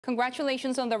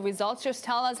Congratulations on the results. Just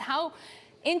tell us how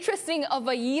interesting of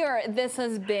a year this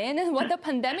has been and what the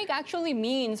pandemic actually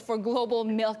means for global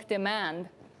milk demand.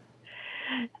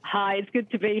 Hi, it's good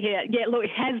to be here. Yeah, look, it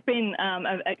has been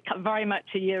very much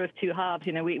a year of two halves.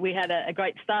 You know, we had a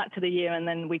great start to the year, and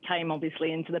then we came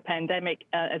obviously into the pandemic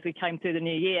as we came through the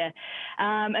new year.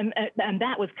 And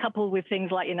that was coupled with things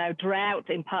like, drought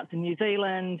in parts of New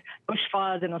Zealand,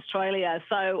 bushfires in Australia.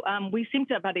 So we seem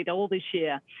to have had it all this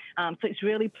year. So it's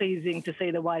really pleasing to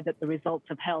see the way that the results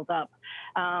have held up.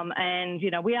 And,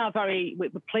 we're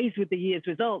pleased with the year's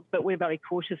results, but we're very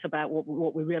cautious about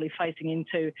what we're really facing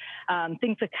into.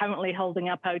 Things are currently holding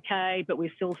up okay, but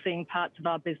we're still seeing parts of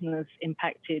our business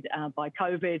impacted by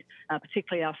COVID,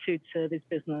 particularly our food service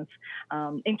business.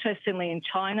 Interestingly, in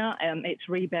China, it's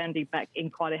rebounding back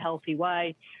in quite a healthy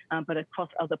way, but across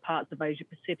other parts of Asia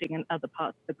Pacific and other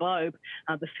parts of the globe,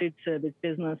 the food service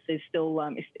business is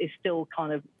still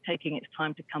kind of taking its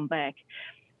time to come back.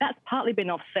 That's partly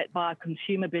been offset by our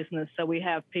consumer business. So we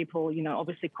have people,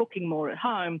 obviously cooking more at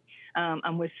home,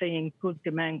 and we're seeing good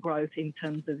demand growth in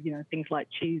terms of, things like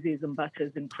cheeses and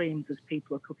butters and creams as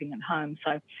people are cooking at home.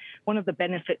 So one of the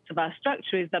benefits of our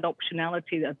structure is that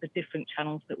optionality of the different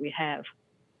channels that we have.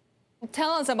 Tell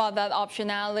us about that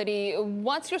optionality.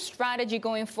 What's your strategy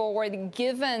going forward,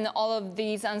 given all of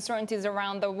these uncertainties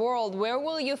around the world? Where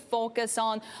will you focus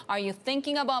on? Are you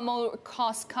thinking about more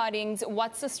cost cuttings?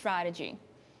 What's the strategy?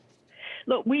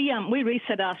 Look, we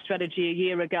reset our strategy a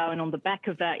year ago, and on the back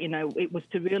of that, it was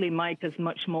to really make us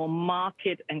much more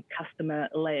market and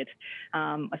customer-led.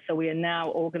 So we are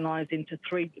now organised into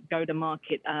 3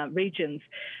 go-to-market regions.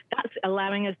 That's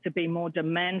allowing us to be more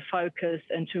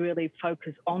demand-focused and to really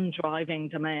focus on driving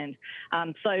demand.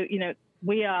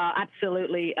 We are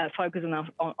absolutely focused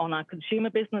on our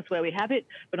consumer business where we have it,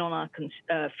 but on our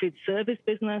food service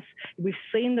business, we've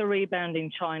seen the rebound in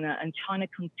China, and China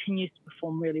continues to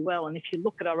perform really well. And if you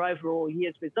look at our overall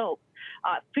year's results,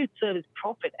 food service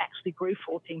profit actually grew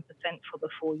 14% for the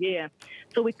full year.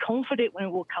 So we're confident when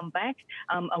it will come back,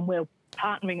 and we're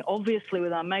partnering obviously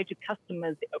with our major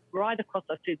customers right across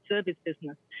our food service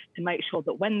business to make sure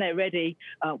that when they're ready,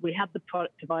 we have the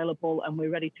product available and we're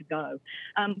ready to go.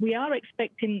 We are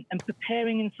expecting and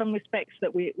preparing in some respects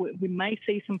that we may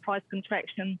see some price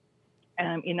contraction.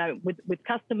 With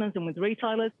customers and with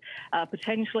retailers,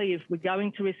 potentially if we go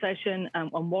into recession and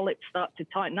wallets start to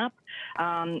tighten up,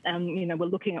 we're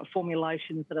looking at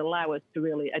formulations that allow us to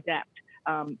really adapt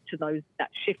to that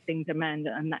shifting demand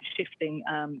and that shifting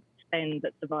spend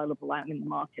that's available out in the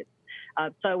market.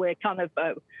 So we're kind of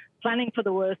planning for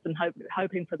the worst and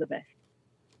hoping for the best.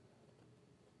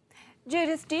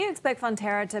 Judith, do you expect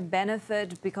Fonterra to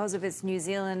benefit because of its New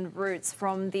Zealand roots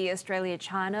from the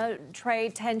Australia-China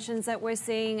trade tensions that we're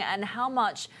seeing? And how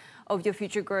much of your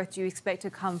future growth do you expect to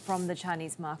come from the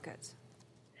Chinese market?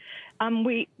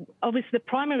 Obviously, the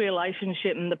primary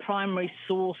relationship and the primary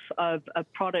source of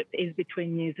product is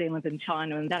between New Zealand and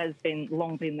China, and that has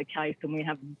long been the case, and we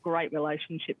have great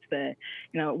relationships there.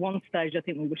 At one stage, I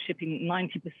think we were shipping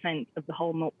 90% of the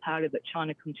whole milk powder that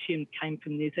China consumed came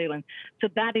from New Zealand. So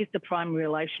that is the primary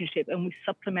relationship, and we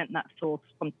supplement that source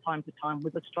from time to time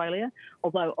with Australia,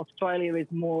 although Australia is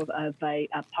more of a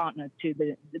partner to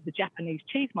the Japanese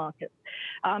cheese market.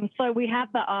 So we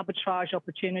have that arbitrage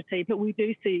opportunity, but we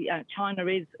do see China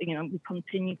is, we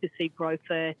continue to see growth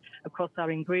there across our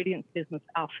ingredients business,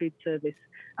 our food service.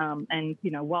 And,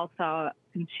 whilst our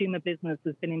consumer business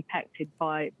has been impacted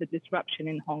by the disruption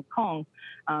in Hong Kong,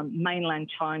 mainland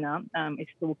China is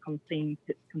still continue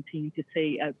to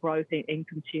see growth in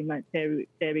consumer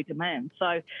dairy demand.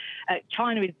 So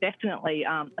China is definitely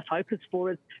a focus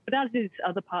for us, but as is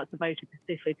other parts of Asia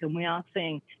Pacific. And we are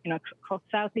seeing, across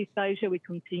Southeast Asia, we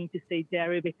continue to see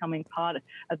dairy becoming part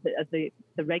of the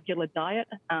regular diet.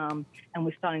 And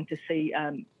we're starting to see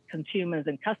consumers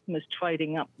and customers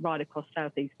trading up right across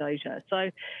Southeast Asia. So,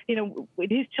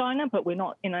 it is China, but we're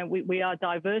not, we are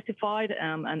diversified,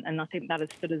 and I think that has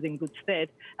stood us in good stead,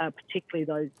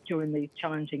 particularly during these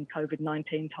challenging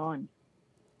COVID-19 times.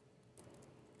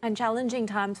 And challenging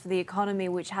times for the economy,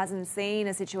 which hasn't seen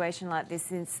a situation like this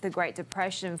since the Great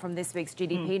Depression from this week's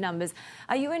GDP numbers.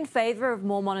 Are you in favour of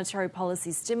more monetary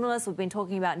policy stimulus? We've been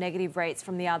talking about negative rates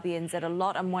from the RBNZ a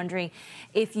lot. I'm wondering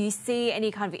if you see any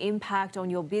kind of impact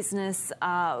on your business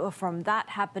from that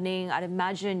happening. I'd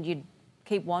imagine you'd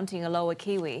keep wanting a lower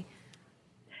kiwi.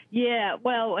 Yeah,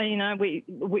 well, we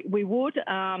would,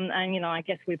 and I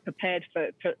guess we're prepared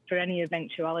for any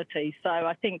eventuality. So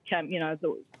I think,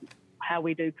 how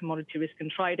we do commodity risk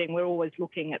and trading, we're always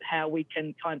looking at how we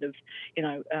can kind of,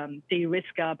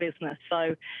 de-risk our business.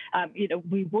 So,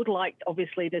 we would like,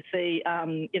 obviously, to see,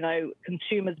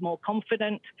 consumers more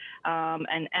confident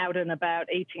and out and about,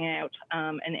 eating out,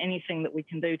 and anything that we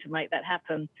can do to make that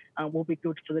happen will be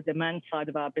good for the demand side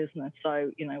of our business.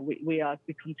 So,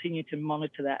 we continue to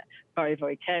monitor that very,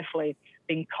 very carefully,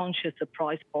 being conscious of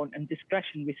price point and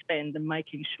discretionary spend, and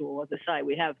making sure, as I say,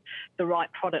 we have the right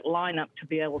product lineup to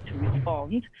be able to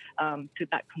respond to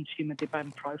that consumer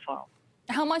demand profile.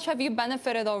 How much have you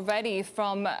benefited already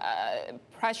from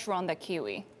pressure on the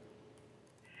kiwi?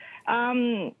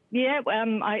 I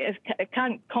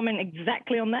can't comment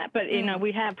exactly on that, but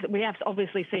we have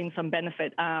obviously seen some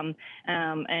benefit, and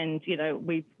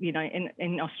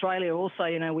in Australia also,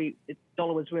 the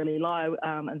dollar was really low,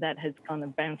 and that has kind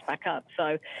of bounced back up.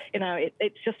 So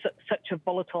it's just such a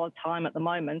volatile time at the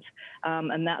moment,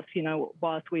 and that's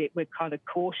whilst we're kind of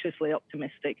cautiously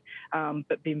optimistic,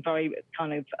 but being very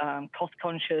kind of cost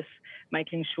conscious,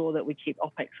 making sure that we keep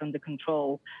OPEX under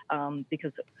control,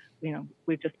 because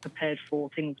we've just prepared for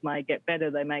things may get better,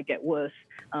 they may get worse,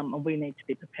 and we need to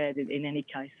be prepared in any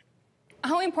case.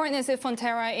 How important is it,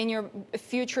 Fonterra, in your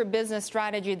future business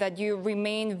strategy that you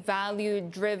remain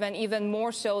value-driven, even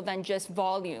more so than just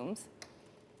volumes?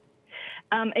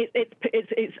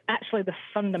 It's actually the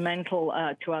fundamental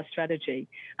to our strategy,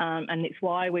 and it's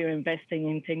why we're investing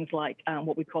in things like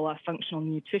what we call our functional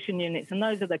nutrition units, and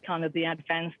those are the kind of the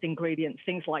advanced ingredients,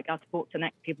 things like our sports and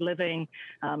active living,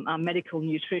 our medical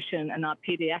nutrition, and our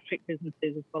paediatric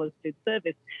businesses, as well as food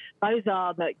service. Those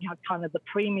are the kind of the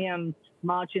premium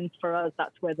margins for us.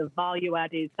 That's where the value add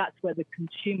is. That's where the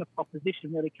consumer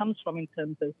proposition really comes from in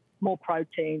terms of more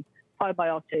protein,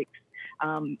 probiotics,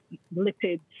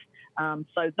 lipids.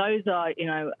 So those are,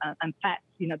 and fats,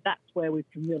 that's where we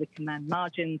can really command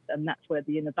margins, and that's where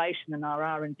the innovation and our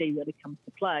R&D really comes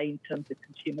to play in terms of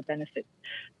consumer benefits.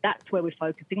 That's where we're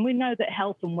focusing. We know that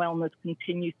health and wellness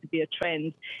continues to be a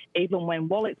trend. Even when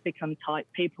wallets become tight,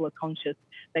 people are conscious.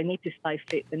 They need to stay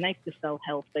fit. They need to stay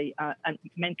healthy, and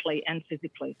mentally and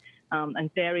physically.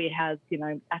 And dairy has,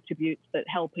 attributes that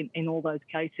help in all those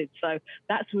cases. So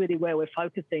that's really where we're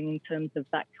focusing in terms of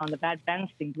that kind of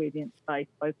advanced ingredient space,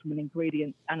 both from an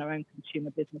ingredient and our own consumer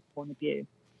business point of view.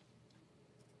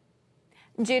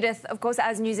 Judith, of course,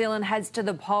 as New Zealand heads to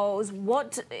the polls,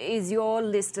 what is your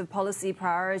list of policy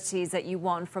priorities that you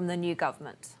want from the new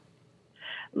government?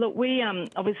 Look, we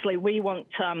obviously we want.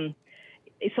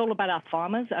 It's all about our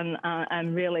farmers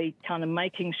and really kind of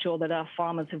making sure that our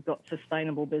farmers have got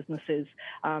sustainable businesses.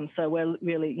 So we're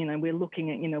really, we're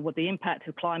looking at, what the impact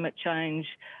of climate change,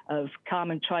 of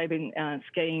carbon trading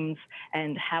schemes,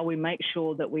 and how we make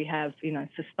sure that we have,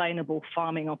 sustainable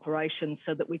farming operations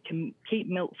so that we can keep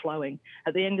milk flowing.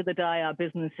 At the end of the day, our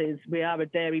businesses, we are a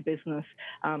dairy business,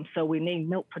 so we need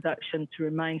milk production to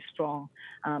remain strong.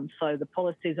 So the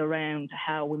policies around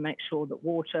how we make sure that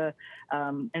water,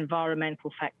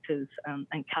 environmental factors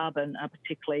and carbon are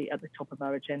particularly at the top of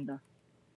our agenda.